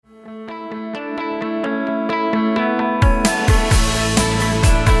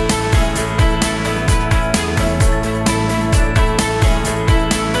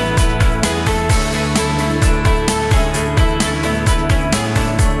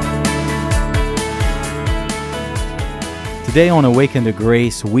Today on Awaken to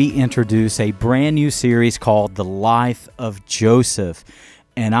Grace, we introduce a brand new series called The Life of Joseph.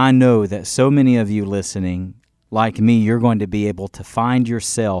 And I know that so many of you listening, like me, you're going to be able to find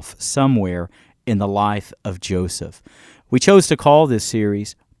yourself somewhere in the life of Joseph. We chose to call this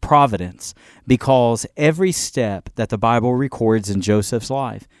series Providence because every step that the Bible records in Joseph's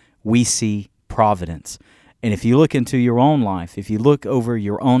life, we see providence. And if you look into your own life, if you look over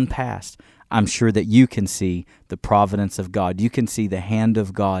your own past, I'm sure that you can see the providence of God. You can see the hand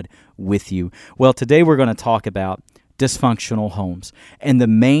of God with you. Well, today we're going to talk about dysfunctional homes. And the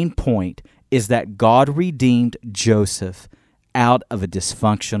main point is that God redeemed Joseph out of a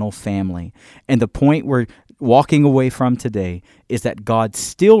dysfunctional family. And the point we're walking away from today is that God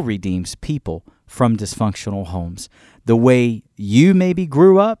still redeems people from dysfunctional homes. The way you maybe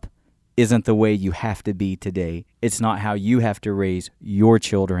grew up isn't the way you have to be today. It's not how you have to raise your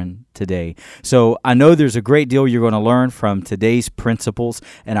children today. So I know there's a great deal you're going to learn from today's principles,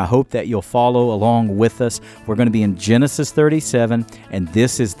 and I hope that you'll follow along with us. We're going to be in Genesis 37, and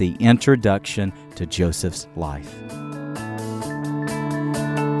this is the introduction to Joseph's life.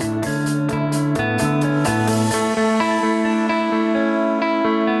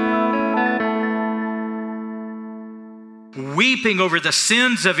 Weeping over the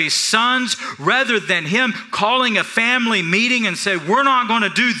sins of his sons rather than him calling a family meeting and say, we're not going to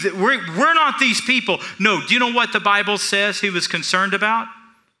do that. We're not these people. No, do you know what the Bible says he was concerned about?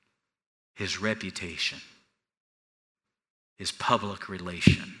 His reputation, his public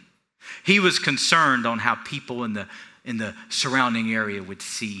relation. He was concerned on how people in the surrounding area would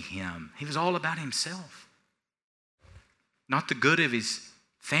see him. He was all about himself, not the good of his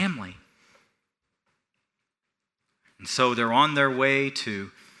family. And so they're on their way to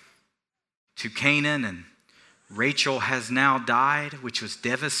Canaan, and Rachel has now died, which was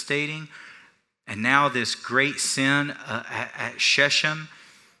devastating. And now this great sin at Shechem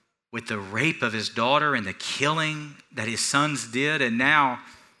with the rape of his daughter and the killing that his sons did. And now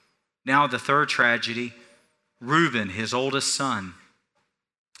the third tragedy, Reuben, his oldest son.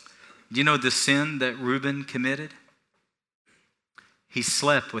 Do you know the sin that Reuben committed? He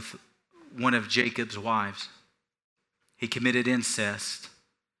slept with one of Jacob's wives. He committed incest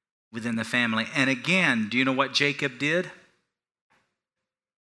within the family. And again, do you know what Jacob did?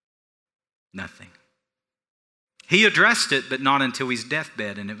 Nothing. He addressed it, but not until his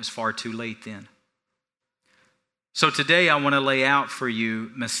deathbed, and it was far too late then. So today I want to lay out for you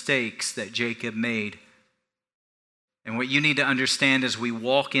mistakes that Jacob made. And what you need to understand as we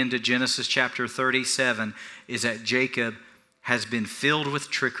walk into Genesis chapter 37 is that Jacob has been filled with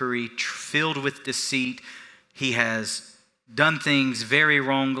trickery, filled with deceit. He has done things very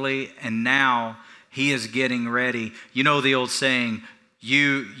wrongly, and now he is getting ready. You know the old saying,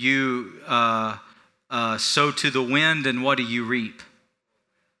 you sow to the wind, and what do you reap?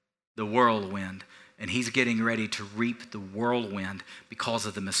 The whirlwind. And he's getting ready to reap the whirlwind because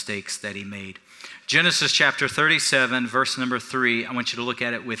of the mistakes that he made. Genesis chapter 37, verse number 3, I want you to look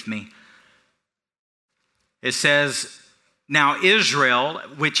at it with me. It says, now Israel,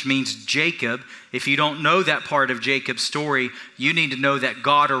 which means Jacob, if you don't know that part of Jacob's story, you need to know that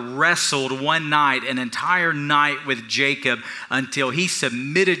God wrestled one night, an entire night with Jacob until he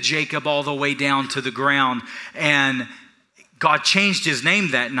submitted Jacob all the way down to the ground. And God changed his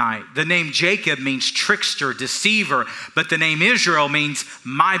name that night. The name Jacob means trickster, deceiver, but the name Israel means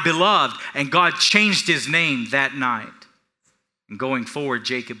my beloved. And God changed his name that night. And going forward,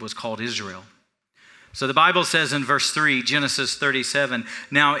 Jacob was called Israel. So the Bible says in verse 3, Genesis 37,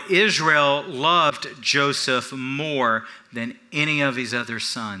 now Israel loved Joseph more than any of his other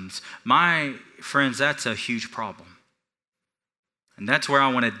sons. My friends, that's a huge problem. And that's where I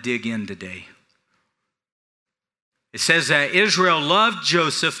want to dig in today. It says that Israel loved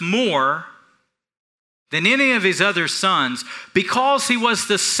Joseph more than any of his other sons because he was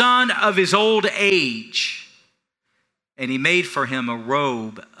the son of his old age. And he made for him a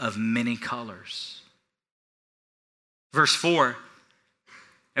robe of many colors. Verse 4,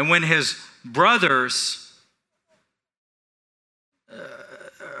 and when his brothers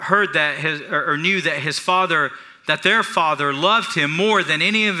heard that or knew that his father, that their father loved him more than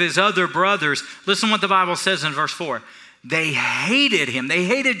any of his other brothers, listen what the Bible says in verse 4. They hated him. They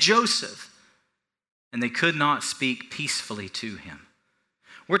hated Joseph, and they could not speak peacefully to him.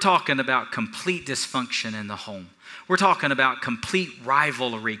 We're talking about complete dysfunction in the home. We're talking about complete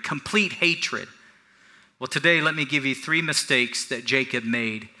rivalry, complete hatred. Well, today, let me give you 3 mistakes that Jacob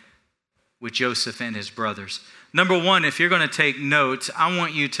made with Joseph and his brothers. Number 1, if you're going to take notes, I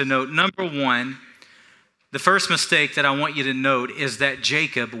want you to note, number 1, the first mistake that I want you to note is that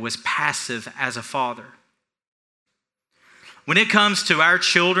Jacob was passive as a father. When it comes to our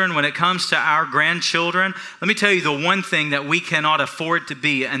children, when it comes to our grandchildren, let me tell you the one thing that we cannot afford to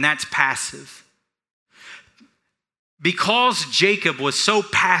be, and that's passive. Because Jacob was so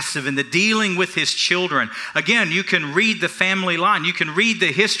passive in the dealing with his children, again, you can read the family line. You can read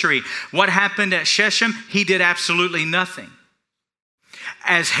the history. What happened at Shechem? He did absolutely nothing.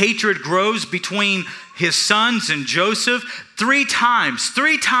 As hatred grows between his sons and Joseph, three times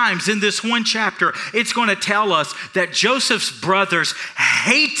in this one chapter, it's going to tell us that Joseph's brothers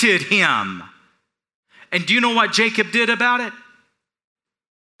hated him. And do you know what Jacob did about it?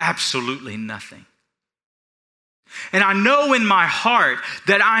 Absolutely nothing. And I know in my heart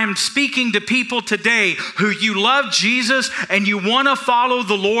that I am speaking to people today who you love Jesus and you want to follow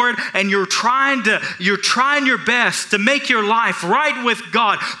the Lord and you're trying your best to make your life right with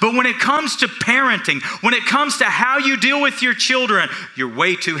God. But when it comes to parenting, when it comes to how you deal with your children, you're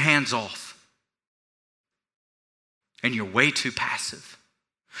way too hands off. And you're way too passive.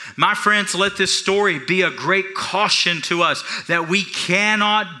 My friends, let this story be a great caution to us that we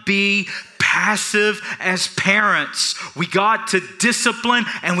cannot be passive as parents. We got to discipline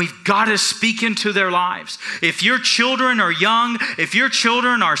and we've got to speak into their lives. If your children are young, if your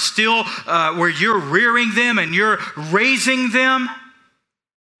children are still where you're rearing them and you're raising them,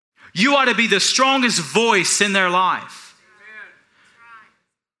 you ought to be the strongest voice in their life.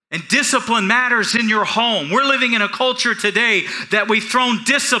 And discipline matters in your home. We're living in a culture today that we've thrown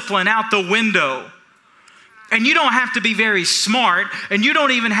discipline out the window. And you don't have to be very smart, and you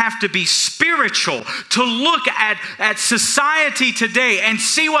don't even have to be spiritual to look at society today and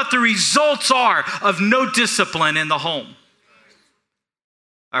see what the results are of no discipline in the home.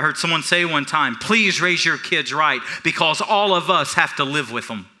 I heard someone say one time, please raise your kids right, because all of us have to live with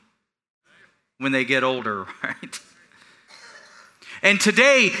them when they get older, right? And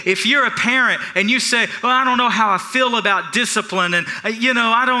today, if you're a parent and you say, well, I don't know how I feel about discipline, and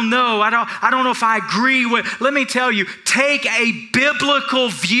I don't know. I don't know if I agree with, let me tell you, take a biblical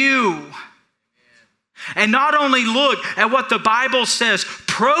view. And not only look at what the Bible says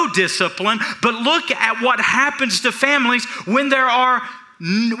pro-discipline, but look at what happens to families when there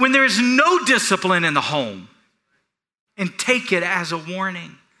is no discipline in the home. And take it as a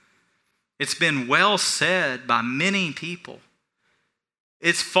warning. It's been well said by many people.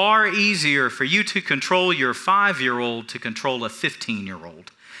 It's far easier for you to control your 5-year-old to control a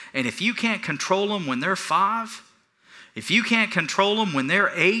 15-year-old. And if you can't control them when they're 5, if you can't control them when they're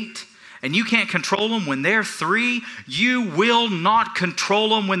 8, and you can't control them when they're 3, you will not control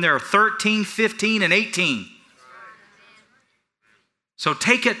them when they're 13, 15, and 18. So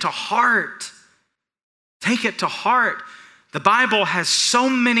take it to heart. Take it to heart. The Bible has so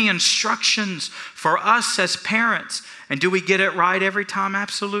many instructions for us as parents. And do we get it right every time?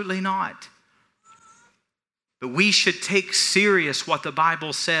 Absolutely not. But we should take serious what the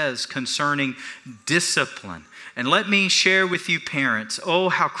Bible says concerning discipline. And let me share with you parents, oh,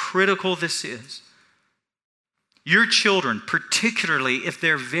 how critical this is. Your children, particularly if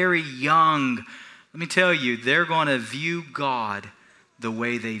they're very young, let me tell you, they're going to view God the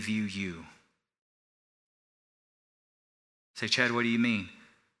way they view you. Say, Chad, what do you mean?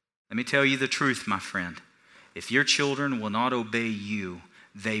 Let me tell you the truth, my friend. If your children will not obey you,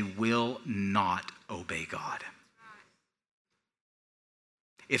 they will not obey God.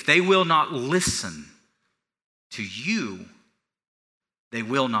 If they will not listen to you, they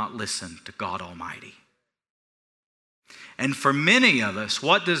will not listen to God Almighty. And for many of us,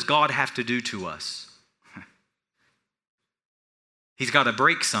 what does God have to do to us? He's got to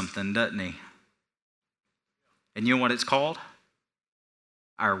break something, doesn't he? And you know what it's called?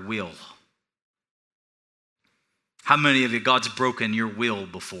 Our will. How many of you, God's broken your will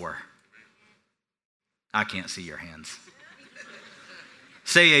before? I can't see your hands.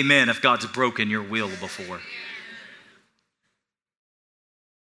 Say amen if God's broken your will before.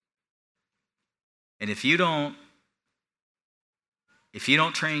 And if you don't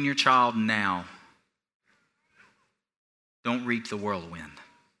train your child now, don't reap the whirlwind.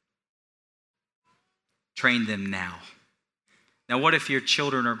 Train them now. Now, what if your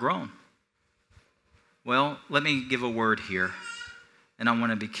children are grown? Well, let me give a word here, and I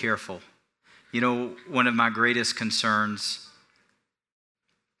want to be careful. You know, one of my greatest concerns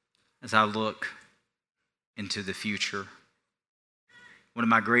as I look into the future, one of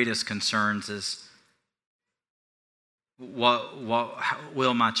my greatest concerns is,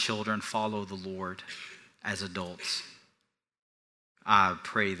 will my children follow the Lord as adults? I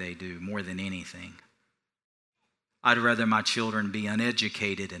pray they do more than anything. I'd rather my children be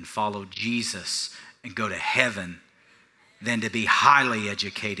uneducated and follow Jesus and go to heaven than to be highly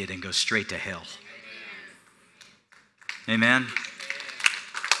educated and go straight to hell. Amen.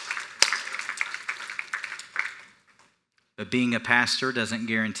 But being a pastor doesn't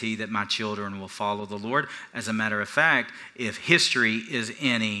guarantee that my children will follow the Lord. As a matter of fact, if history is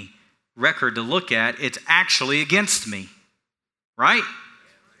any record to look at, it's actually against me. Right?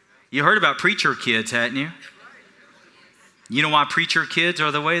 You heard about preacher kids, hadn't you? You know why preacher kids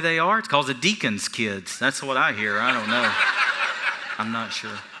are the way they are? It's called the deacon's kids. That's what I hear. I don't know. I'm not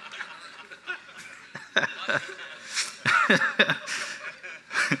sure.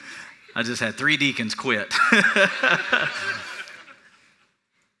 I just had 3 deacons quit.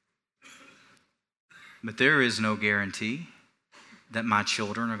 But there is no guarantee that my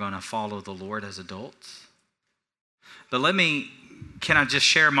children are going to follow the Lord as adults. But can I just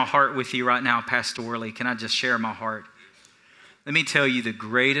share my heart with you right now, pastorally? Can I just share my heart? Let me tell you the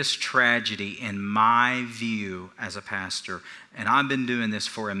greatest tragedy in my view as a pastor, and I've been doing this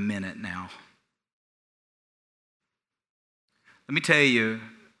for a minute now. Let me tell you,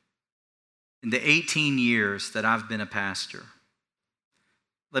 in the 18 years that I've been a pastor,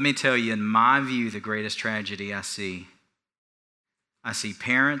 let me tell you, in my view, the greatest tragedy I see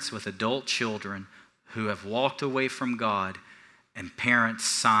parents with adult children who have walked away from God, and parents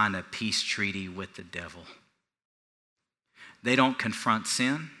sign a peace treaty with the devil. They don't confront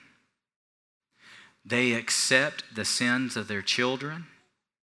sin. They accept the sins of their children.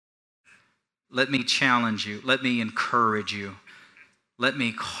 Let me challenge you. Let me encourage you. Let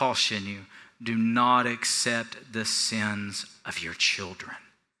me caution you. Do not accept the sins of your children.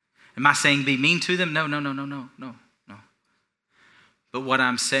 Am I saying be mean to them? No. But what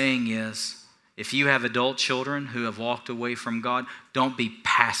I'm saying is, if you have adult children who have walked away from God, don't be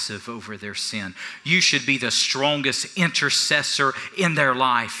passive over their sin. You should be the strongest intercessor in their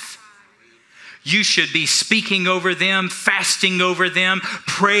life. You should be speaking over them, fasting over them,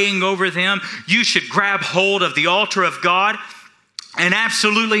 praying over them. You should grab hold of the altar of God and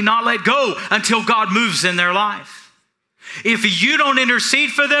absolutely not let go until God moves in their life. If you don't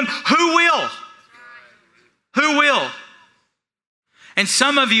intercede for them, who will? Who will? And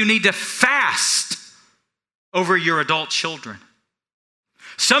some of you need to fast over your adult children.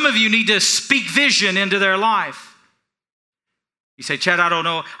 Some of you need to speak vision into their life. You say, Chad, I don't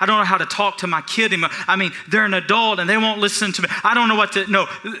know how to talk to my kid anymore. I mean, they're an adult and they won't listen to me. I don't know what to, no.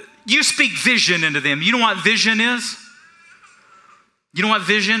 You speak vision into them. You know what vision is? You know what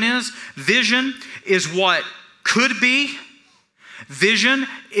vision is? Vision is what could be. Vision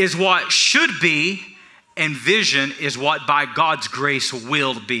is what should be. And vision is what by God's grace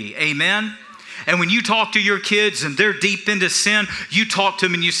will be. Amen? And when you talk to your kids and they're deep into sin, you talk to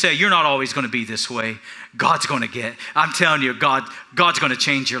them and you say, you're not always going to be this way. God's going to get, I'm telling you, God's going to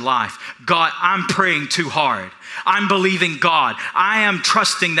change your life. God, I'm praying too hard. I'm believing God. I am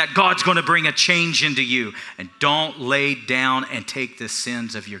trusting that God's going to bring a change into you. And don't lay down and take the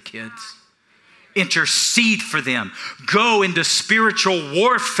sins of your kids. Intercede for them. Go into spiritual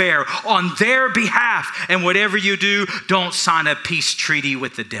warfare on their behalf. And whatever you do, don't sign a peace treaty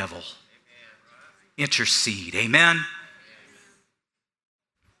with the devil. Intercede. Amen?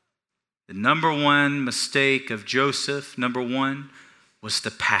 The number one mistake of Joseph, was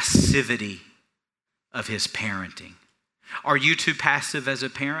the passivity of his parenting. Are you too passive as a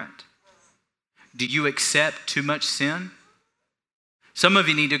parent? Do you accept too much sin? Some of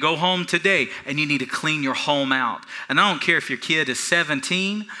you need to go home today and you need to clean your home out. And I don't care if your kid is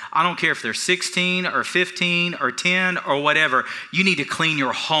 17. I don't care if they're 16 or 15 or 10 or whatever. You need to clean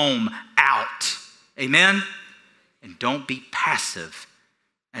your home out. Amen? And don't be passive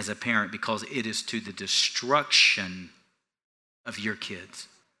as a parent, because it is to the destruction of your kids,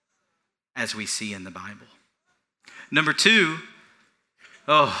 as we see in the Bible. Number 2,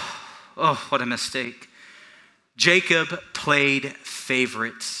 what a mistake. Jacob played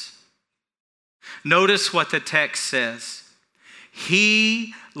favorites. Notice what the text says.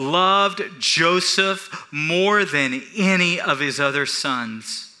 He loved Joseph more than any of his other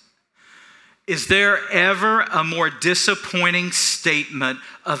sons. Is there ever a more disappointing statement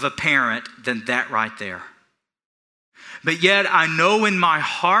of a parent than that right there? But yet I know in my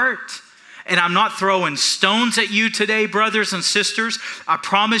heart, and I'm not throwing stones at you today, brothers and sisters. I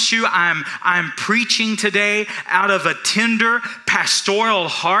promise you I'm preaching today out of a tender pastoral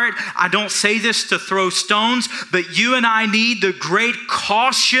heart. I don't say this to throw stones, but you and I need the great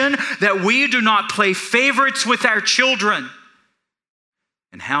caution that we do not play favorites with our children.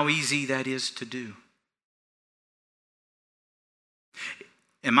 And how easy that is to do.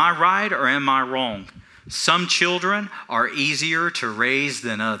 Am I right or am I wrong? Some children are easier to raise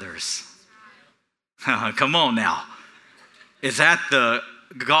than others. Come on now. Is that the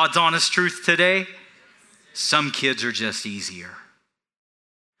God's honest truth today? Some kids are just easier.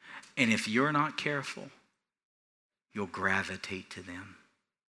 And if you're not careful, you'll gravitate to them.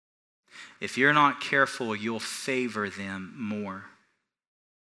 If you're not careful, you'll favor them more.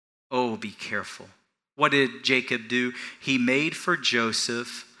 Oh, be careful. What did Jacob do? He made for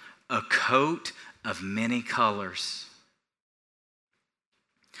Joseph a coat of many colors.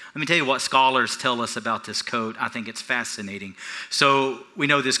 Let me tell you what scholars tell us about this coat. I think it's fascinating. So we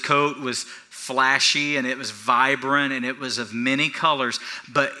know this coat was flashy and it was vibrant and it was of many colors.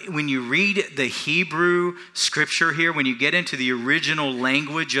 But when you read the Hebrew scripture here, when you get into the original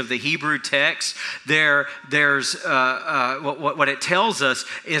language of the Hebrew text, there's what it tells us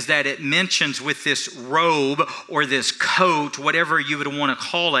is that it mentions with this robe or this coat, whatever you would want to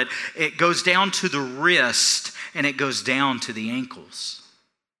call it, it goes down to the wrist and it goes down to the ankles.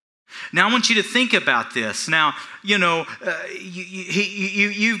 Now, I want you to think about this. Now, you've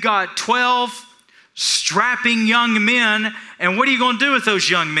got 12 strapping young men, and what are you going to do with those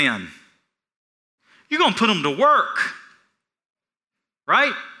young men? You're going to put them to work,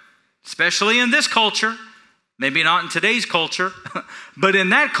 right? Especially in this culture. Maybe not in today's culture, but in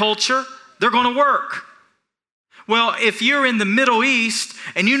that culture, they're going to work. Well, if you're in the Middle East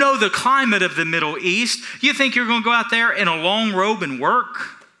and you know the climate of the Middle East, you think you're going to go out there in a long robe and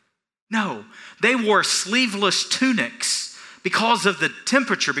work? No, they wore sleeveless tunics because of the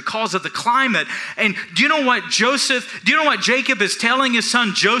temperature, because of the climate. And do you know what Jacob is telling his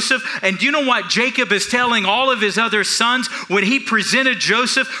son Joseph? And do you know what Jacob is telling all of his other sons when he presented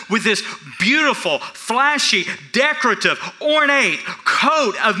Joseph with this beautiful, flashy, decorative, ornate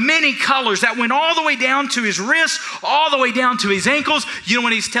coat of many colors that went all the way down to his wrists, all the way down to his ankles? You know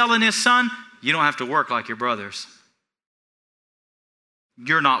what he's telling his son? You don't have to work like your brothers.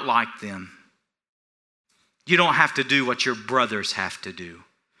 You're not like them. You don't have to do what your brothers have to do.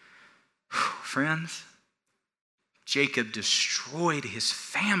 Friends, Jacob destroyed his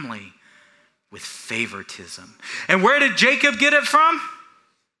family with favoritism. And where did Jacob get it from?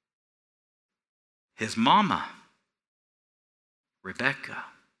 His mama, Rebecca,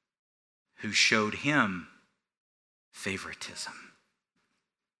 who showed him favoritism.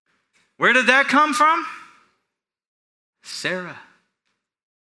 Where did that come from? Sarah,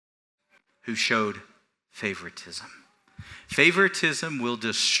 who showed favoritism. Favoritism will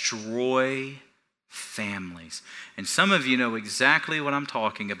destroy families. And some of you know exactly what I'm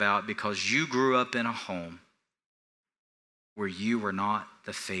talking about because you grew up in a home where you were not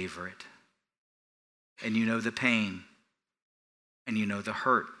the favorite. And you know the pain and you know the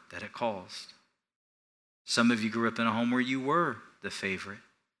hurt that it caused. Some of you grew up in a home where you were the favorite.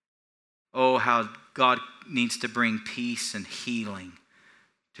 Oh, how God needs to bring peace and healing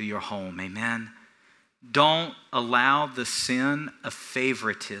to your home. Amen. Don't allow the sin of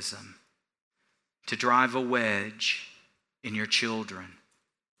favoritism to drive a wedge in your children.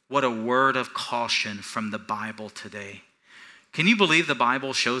 What a word of caution from the Bible today. Can you believe the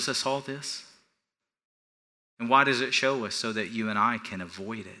Bible shows us all this? And why does it show us? So that you and I can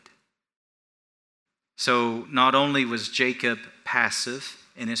avoid it. So not only was Jacob passive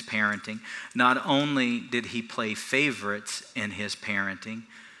in his parenting, not only did he play favorites in his parenting,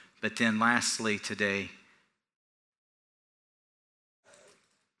 but then lastly today,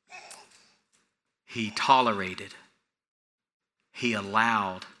 he tolerated, he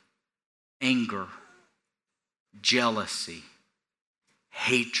allowed anger, jealousy,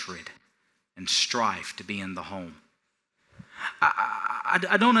 hatred, and strife to be in the home.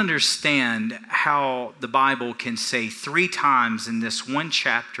 I don't understand how the Bible can say 3 times in this one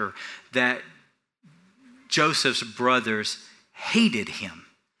chapter that Joseph's brothers hated him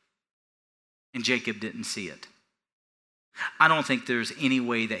and Jacob didn't see it. I don't think there's any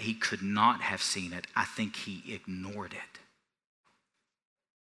way that he could not have seen it. I think he ignored it.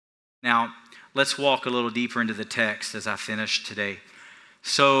 Now, let's walk a little deeper into the text as I finish today.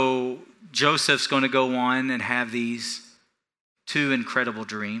 So Joseph's going to go on and have these 2 incredible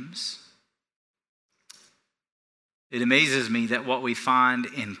dreams. It amazes me that what we find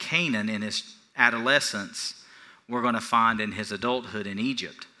in Canaan in his adolescence, we're going to find in his adulthood in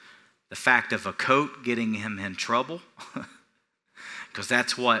Egypt. The fact of a coat getting him in trouble, because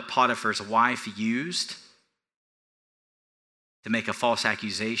that's what Potiphar's wife used to make a false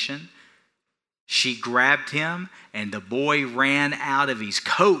accusation. She grabbed him, and the boy ran out of his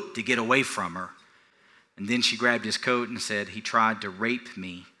coat to get away from her. And then she grabbed his coat and said, "He tried to rape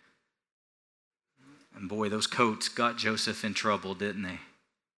me." And boy, those coats got Joseph in trouble, didn't they?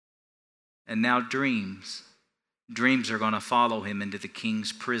 And now dreams. Dreams are going to follow him into the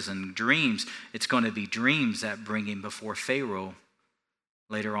king's prison. Dreams, it's going to be dreams that bring him before Pharaoh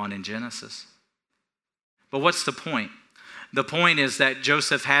later on in Genesis. But what's the point? The point is that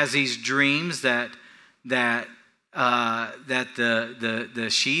Joseph has these dreams that the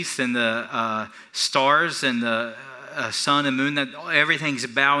sheaths and the stars and the sun and moon, that everything's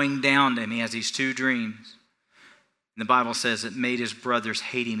bowing down to him. He has these two dreams. And the Bible says it made his brothers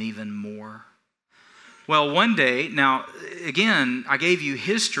hate him even more. Well, one day, now again, I gave you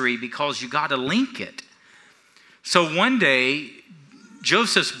history because you got to link it. So one day,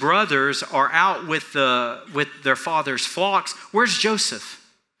 Joseph's brothers are out with their father's flocks. Where's Joseph?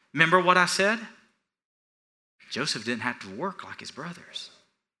 Remember what I said? Joseph didn't have to work like his brothers.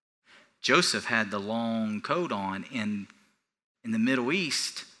 Joseph had the long coat on in the Middle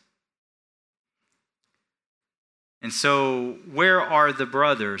East. And so where are the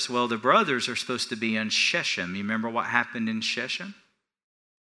brothers? Well, the brothers are supposed to be in Shechem. You remember what happened in Shechem?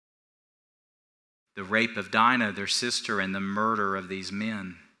 The rape of Dinah, their sister, and the murder of these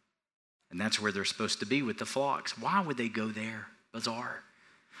men. And that's where they're supposed to be with the flocks. Why would they go there? Bizarre.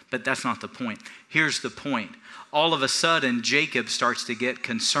 But that's not the point. Here's the point. All of a sudden, Jacob starts to get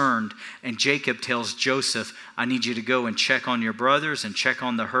concerned. And Jacob tells Joseph, I need you to go and check on your brothers and check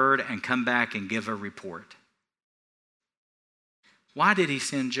on the herd and come back and give a report. Why did he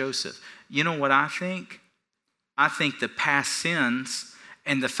send Joseph? You know what I think? I think the past sins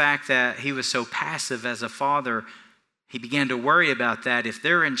and the fact that he was so passive as a father, he began to worry about that. If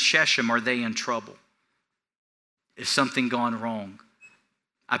they're in Shechem, are they in trouble? Is something gone wrong?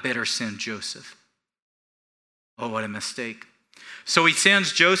 I better send Joseph. Oh, what a mistake. So he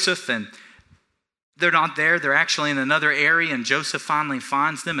sends Joseph, and they're not there. They're actually in another area, and Joseph finally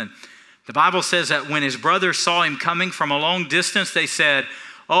finds them. And the Bible says that when his brothers saw him coming from a long distance, they said,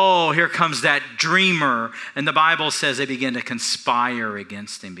 oh, here comes that dreamer. And the Bible says they began to conspire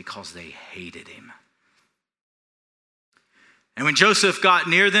against him because they hated him. And when Joseph got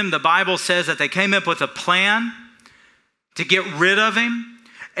near them, the Bible says that they came up with a plan to get rid of him.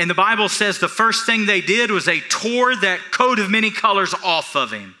 And the Bible says the first thing they did was they tore that coat of many colors off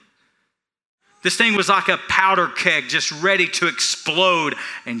of him. This thing was like a powder keg just ready to explode,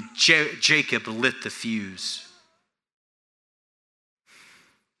 and Jacob lit the fuse.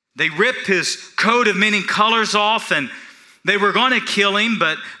 They ripped his coat of many colors off, and they were going to kill him,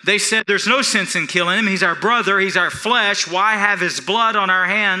 but they said there's no sense in killing him. He's our brother. He's our flesh. Why have his blood on our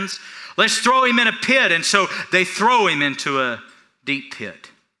hands? Let's throw him in a pit. And so they throw him into a deep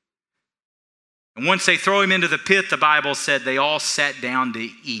pit. And once they throw him into the pit, the Bible said they all sat down to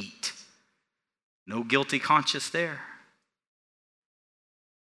eat. No guilty conscience there.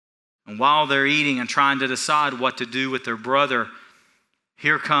 And while they're eating and trying to decide what to do with their brother,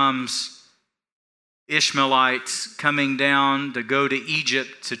 here comes Ishmaelites coming down to go to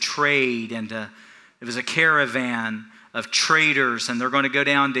Egypt to trade. And it was a caravan of traders, and they're going to go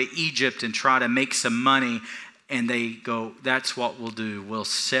down to Egypt and try to make some money. And they go, that's what we'll do. We'll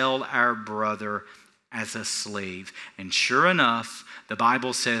sell our brother as a slave. And sure enough, the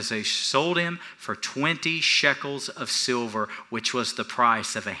Bible says they sold him for 20 shekels of silver, which was the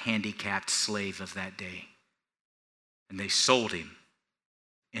price of a handicapped slave of that day. And they sold him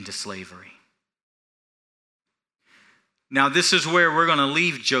into slavery. Now, this is where we're going to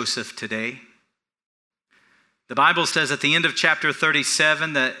leave Joseph today. The Bible says at the end of chapter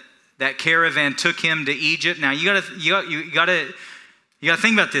 37 that caravan took him to Egypt. Now, you got to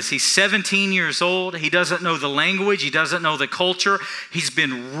think about this. He's 17 years old. He doesn't know the language. He doesn't know the culture. He's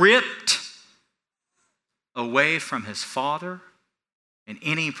been ripped away from his father and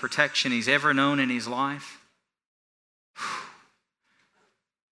any protection he's ever known in his life.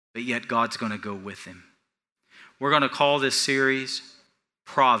 But yet God's going to go with him. We're going to call this series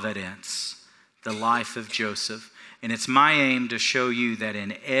Providence, the life of Joseph. And it's my aim to show you that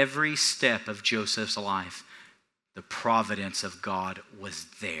in every step of Joseph's life, the providence of God was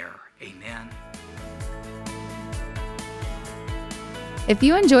there. Amen. If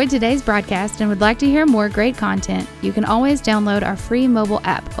you enjoyed today's broadcast and would like to hear more great content, you can always download our free mobile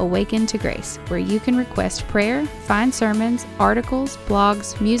app, Awaken to Grace, where you can request prayer, find sermons, articles,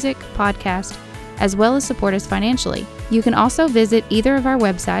 blogs, music, podcasts, as well as support us financially. You can also visit either of our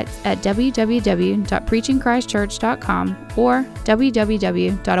websites at www.preachingchristchurch.com or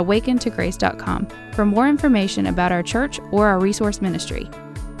www.awakentograce.com for more information about our church or our resource ministry.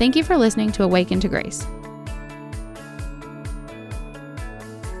 Thank you for listening to Awaken to Grace.